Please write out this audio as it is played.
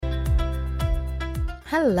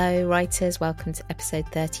Hello, writers. Welcome to episode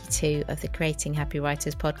 32 of the Creating Happy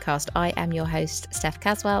Writers podcast. I am your host, Steph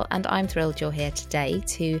Caswell, and I'm thrilled you're here today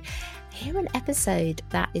to hear an episode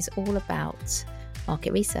that is all about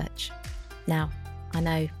market research. Now, I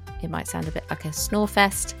know it might sound a bit like a snore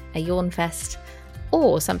fest, a yawn fest,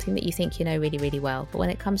 or something that you think you know really, really well. But when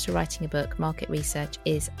it comes to writing a book, market research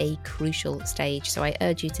is a crucial stage. So I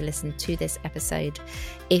urge you to listen to this episode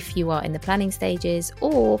if you are in the planning stages,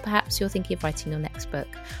 or perhaps you're thinking of writing your next book.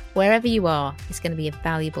 Wherever you are, it's going to be a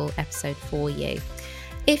valuable episode for you.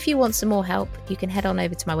 If you want some more help, you can head on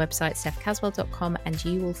over to my website, stephcaswell.com, and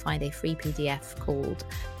you will find a free PDF called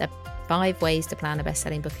The 5 Ways to Plan a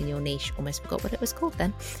Best-Selling Book in Your Niche. Almost forgot what it was called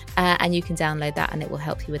then. And you can download that and it will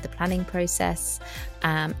help you with the planning process.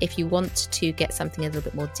 If you want to get something a little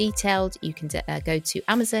bit more detailed, you can go to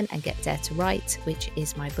Amazon and get Dare to Write, which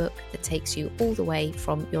is my book that takes you all the way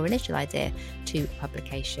from your initial idea to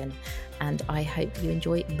publication. And I hope you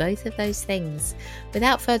enjoy both of those things.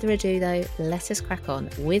 Without further ado, though, let us crack on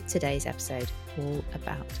with today's episode, all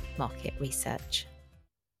about market research.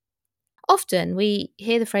 Often we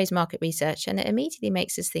hear the phrase market research and it immediately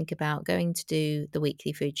makes us think about going to do the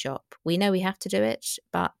weekly food shop. We know we have to do it,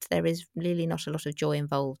 but there is really not a lot of joy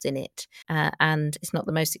involved in it. And it's not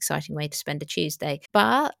the most exciting way to spend a Tuesday.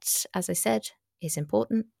 But as I said, it's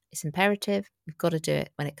important, it's imperative. We've got to do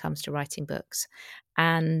it when it comes to writing books.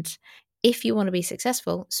 And if you want to be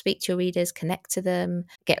successful, speak to your readers, connect to them,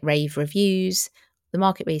 get rave reviews. The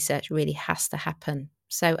market research really has to happen.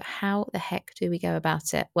 So how the heck do we go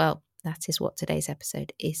about it? Well, that is what today's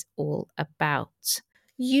episode is all about.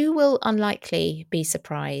 You will unlikely be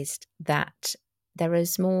surprised that there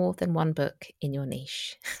is more than one book in your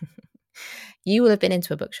niche. You will have been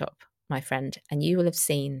into a bookshop, my friend, and you will have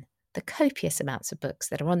seen the copious amounts of books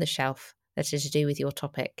that are on the shelf that are to do with your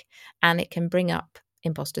topic. And it can bring up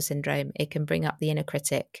imposter syndrome. It can bring up the inner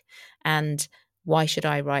critic. And why should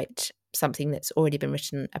I write something that's already been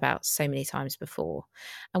written about so many times before?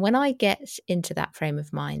 And when I get into that frame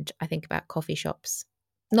of mind, I think about coffee shops,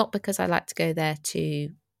 not because I like to go there to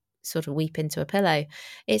sort of weep into a pillow.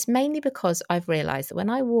 It's mainly because I've realised that when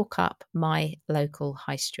I walk up my local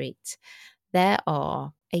high street, there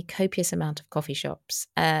are a copious amount of coffee shops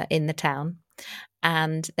in the town,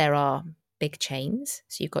 and there are big chains.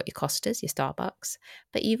 So you've got your Costas, your Starbucks,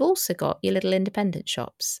 but you've also got your little independent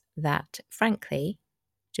shops that, frankly,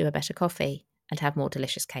 do a better coffee and have more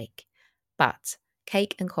delicious cake. But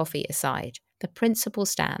cake and coffee aside, the principle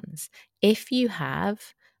stands. If you have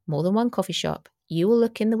more than one coffee shop, you will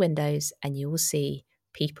look in the windows and you will see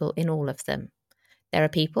people in all of them. There are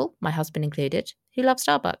people, my husband included, who love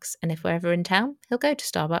Starbucks. And if we're ever in town, he'll go to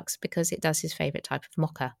Starbucks because it does his favourite type of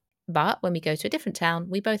mocha. But when we go to a different town,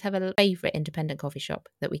 we both have a favourite independent coffee shop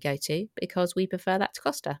that we go to because we prefer that to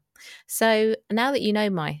Costa. So now that you know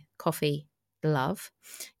my coffee love,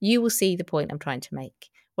 you will see the point I'm trying to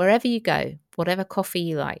make. Wherever you go, whatever coffee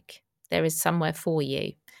you like, there is somewhere for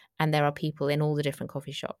you. And there are people in all the different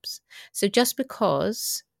coffee shops. So just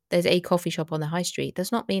because there's a coffee shop on the high street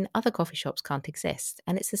does not mean other coffee shops can't exist.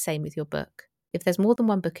 And it's the same with your book. If there's more than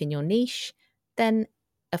one book in your niche, then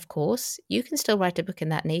of course you can still write a book in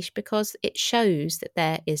that niche because it shows that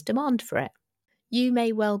there is demand for it. You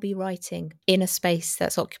may well be writing in a space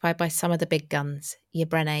that's occupied by some of the big guns, your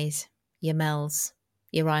Brennets, your Mel's,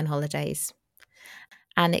 your Ryan Holidays.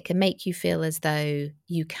 And it can make you feel as though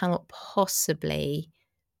you cannot possibly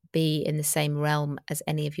be in the same realm as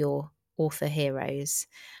any of your author heroes,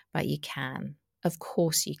 but you can. Of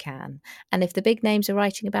course you can. And if the big names are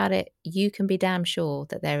writing about it, you can be damn sure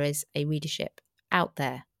that there is a readership out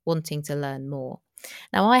there wanting to learn more.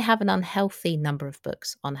 Now, I have an unhealthy number of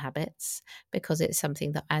books on habits because it's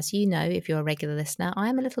something that, as you know, if you're a regular listener, I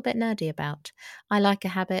am a little bit nerdy about. I like a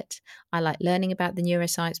habit. I like learning about the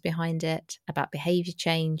neuroscience behind it, about behavior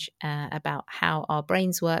change, about how our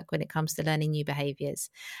brains work when it comes to learning new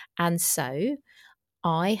behaviors. And so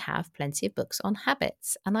I have plenty of books on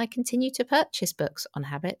habits, and I continue to purchase books on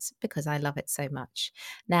habits because I love it so much.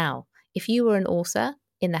 Now, if you were an author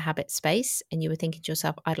in the habit space and you were thinking to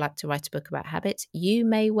yourself, I'd like to write a book about habits, you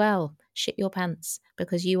may well shit your pants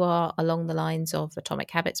because you are along the lines of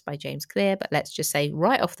Atomic Habits by James Clear. But let's just say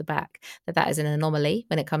right off the back that is an anomaly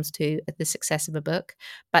when it comes to the success of a book.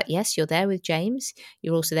 But yes, you're there with James.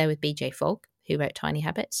 You're also there with BJ Fogg, who wrote Tiny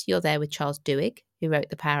Habits. You're there with Charles Duhigg, who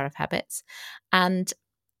wrote The Power of Habits. And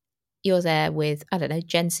you're there with,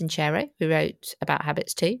 Jen Sincero, who wrote About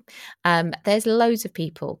Habits too. There's loads of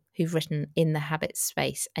people who've written in the habits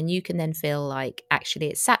space, and you can then feel like actually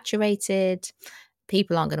it's saturated.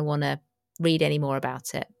 People aren't going to want to read any more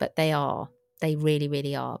about it, but they are. They really,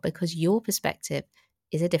 really are, because your perspective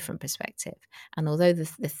is a different perspective. And although the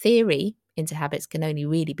theory into habits can only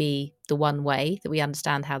really be the one way that we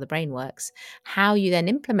understand how the brain works, how you then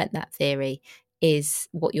implement that theory is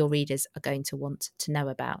what your readers are going to want to know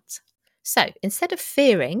about. So instead of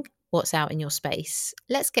fearing what's out in your space,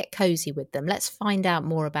 let's get cozy with them. Let's find out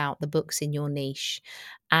more about the books in your niche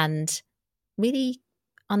and really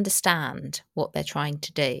understand what they're trying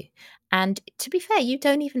to do. And to be fair, you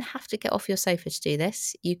don't even have to get off your sofa to do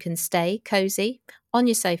this. You can stay cozy on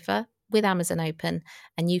your sofa with Amazon open,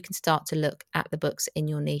 and you can start to look at the books in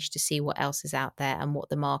your niche to see what else is out there and what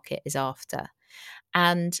the market is after.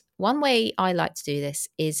 And one way I like to do this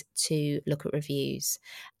is to look at reviews.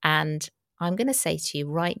 And I'm going to say to you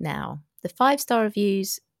right now, the 5-star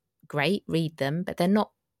reviews, great, read them, but they're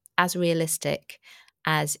not as realistic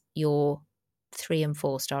as your 3 and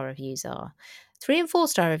 4-star reviews are. 3 and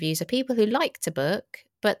 4-star reviews are people who liked a book,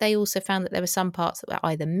 but they also found that there were some parts that were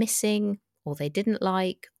either missing or they didn't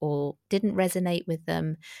like or didn't resonate with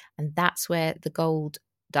them. And that's where the gold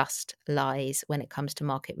dust lies when it comes to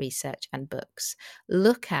market research and books.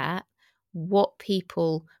 Look at what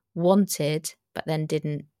people wanted but then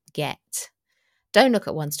didn't get. Don't look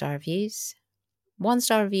at 1-star reviews.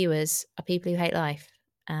 1-star reviewers are people who hate life,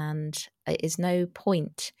 and it is no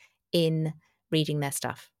point in reading their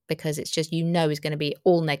stuff because it's just, is going to be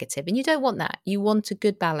all negative, and you don't want that. You want a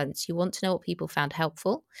good balance. You want to know what people found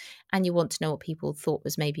helpful, and you want to know what people thought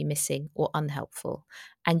was maybe missing or unhelpful.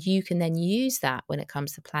 And you can then use that when it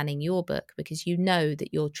comes to planning your book, because you know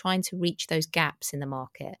that you're trying to reach those gaps in the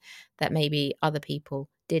market that maybe other people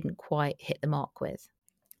didn't quite hit the mark with.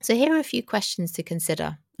 So here are a few questions to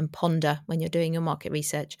consider and ponder when you're doing your market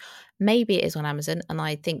research. Maybe it is on Amazon, and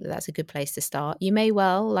I think that that's a good place to start. You may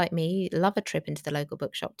well, like me, love a trip into the local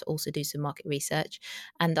bookshop to also do some market research.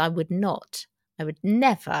 And I would never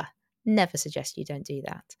suggest you don't do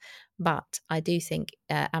that. But I do think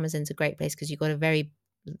Amazon's a great place because you've got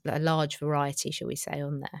a large variety, shall we say,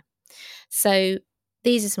 on there. So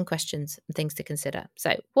these are some questions and things to consider.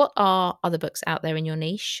 So what are other books out there in your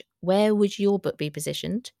niche? Where would your book be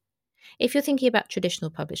positioned? If you're thinking about traditional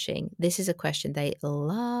publishing, this is a question they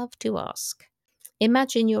love to ask.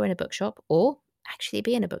 Imagine you're in a bookshop, or actually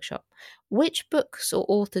be in a bookshop. Which books or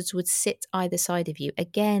authors would sit either side of you?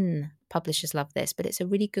 Again, publishers love this, but it's a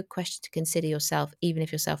really good question to consider yourself, even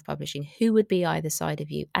if you're self-publishing. Who would be either side of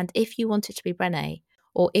you? And if you want it to be Brené,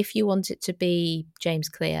 or if you want it to be James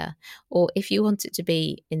Clear, or if you want it to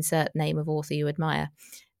be insert name of author you admire,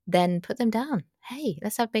 then put them down. Hey,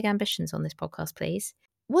 let's have big ambitions on this podcast, please.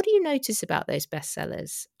 What do you notice about those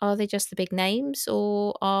bestsellers? Are they just the big names,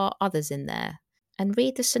 or are others in there? And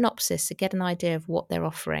read the synopsis to get an idea of what they're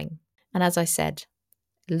offering. And as I said,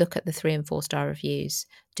 look at the 3 and 4-star reviews,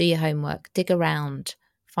 do your homework, dig around,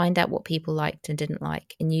 find out what people liked and didn't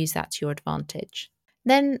like, and use that to your advantage.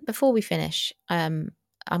 Then before we finish, I'm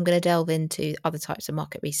going to delve into other types of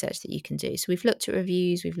market research that you can do. So we've looked at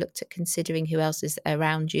reviews, we've looked at considering who else is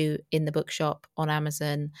around you in the bookshop, on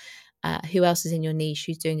Amazon, who else is in your niche,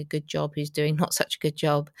 who's doing a good job, who's doing not such a good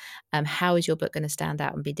job. How is your book going to stand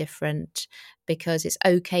out and be different? Because it's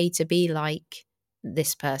okay to be like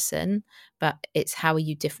this person, but it's how are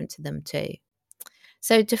you different to them too?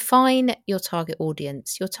 So define your target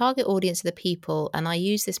audience. Your target audience are the people, and I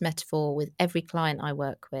use this metaphor with every client I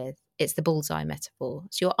work with. It's the bullseye metaphor.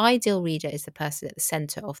 So your ideal reader is the person at the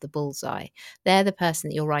center of the bullseye. They're the person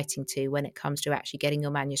that you're writing to when it comes to actually getting your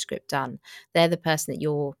manuscript done. They're the person that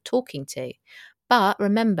you're talking to. But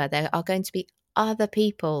remember, there are going to be other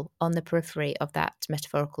people on the periphery of that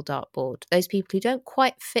metaphorical dartboard. Those people who don't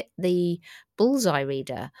quite fit the bullseye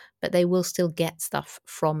reader, but they will still get stuff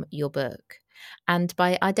from your book. And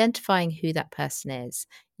by identifying who that person is,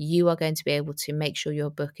 you are going to be able to make sure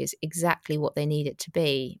your book is exactly what they need it to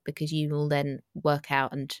be, because you will then work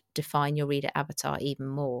out and define your reader avatar even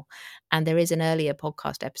more. And there is an earlier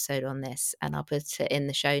podcast episode on this, and I'll put it in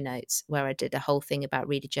the show notes, where I did a whole thing about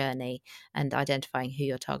reader journey and identifying who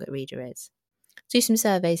your target reader is. Do some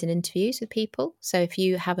surveys and interviews with people. So if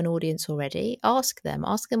you have an audience already, ask them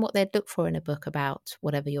what they'd look for in a book about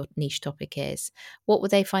whatever your niche topic is. What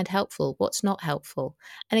would they find helpful? What's not helpful?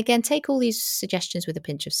 And again, take all these suggestions with a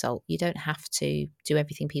pinch of salt. You don't have to do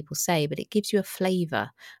everything people say, but it gives you a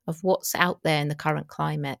flavour of what's out there in the current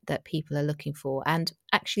climate that people are looking for, and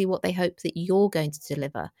actually what they hope that you're going to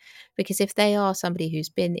deliver. Because if they are somebody who's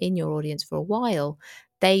been in your audience for a while,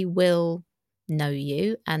 they will know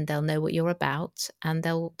you, and they'll know what you're about, and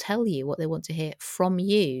they'll tell you what they want to hear from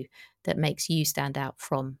you that makes you stand out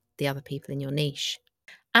from the other people in your niche.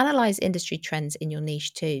 Analyze industry trends in your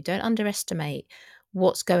niche too. Don't underestimate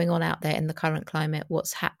what's going on out there in the current climate,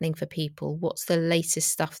 what's happening for people, what's the latest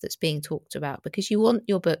stuff that's being talked about, because you want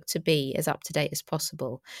your book to be as up to date as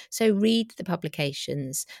possible. So read the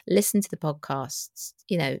publications, listen to the podcasts,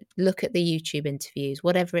 look at the YouTube interviews,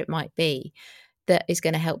 whatever it might be, that is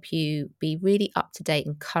going to help you be really up to date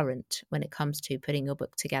and current when it comes to putting your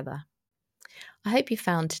book together. I hope you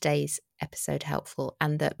found today's episode helpful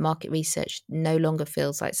and that market research no longer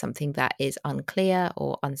feels like something that is unclear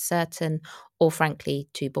or uncertain or frankly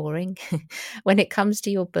too boring. When it comes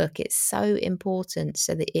to your book, it's so important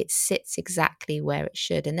so that it sits exactly where it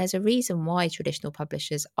should. And there's a reason why traditional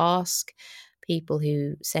publishers ask people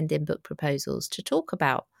who send in book proposals to talk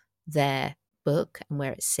about their book and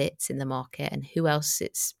where it sits in the market and who else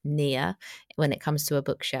it's near when it comes to a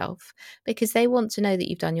bookshelf, because they want to know that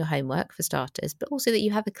you've done your homework for starters, but also that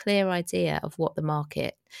you have a clear idea of what the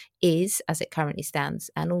market is as it currently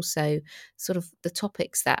stands and also sort of the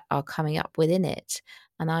topics that are coming up within it.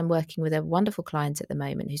 And I'm working with a wonderful client at the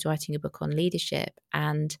moment who's writing a book on leadership,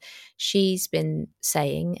 and she's been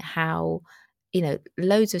saying how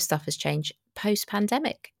loads of stuff has changed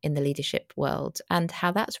post-pandemic in the leadership world and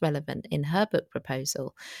how that's relevant in her book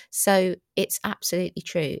proposal. So it's absolutely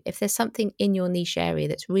true. If there's something in your niche area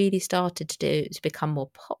that's really started to become more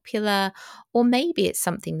popular, or maybe it's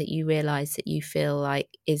something that you realize that you feel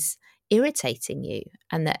like is irritating you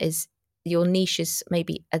and that is your niche is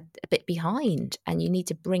maybe a bit behind and you need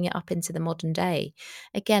to bring it up into the modern day,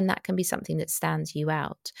 again, that can be something that stands you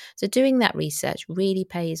out. So doing that research really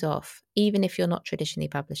pays off, even if you're not traditionally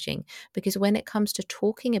publishing, because when it comes to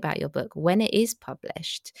talking about your book, when it is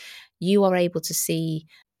published, you are able to see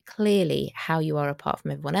clearly how you are apart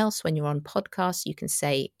from everyone else. When you're on podcasts, you can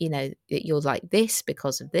say, that you're like this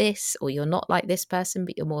because of this, or you're not like this person,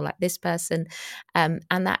 but you're more like this person. And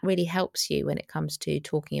that really helps you when it comes to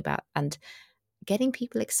talking about and getting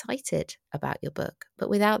people excited about your book. But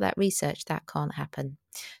without that research, that can't happen.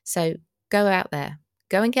 So go out there,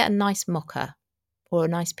 go and get a nice mocha or a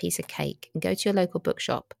nice piece of cake and go to your local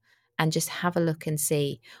bookshop and just have a look and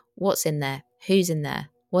see what's in there, who's in there,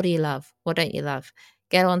 what do you love, what don't you love.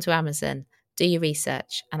 Get onto Amazon, do your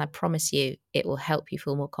research, and I promise you it will help you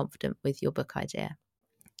feel more confident with your book idea.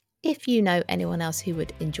 If you know anyone else who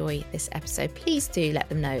would enjoy this episode, please do let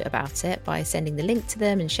them know about it by sending the link to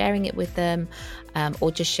them and sharing it with them,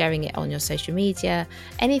 or just sharing it on your social media.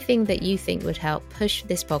 Anything that you think would help push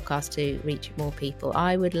this podcast to reach more people.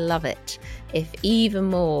 I would love it if even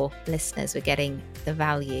more listeners were getting the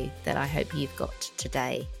value that I hope you've got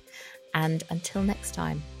today. And until next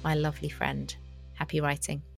time, my lovely friend, happy writing.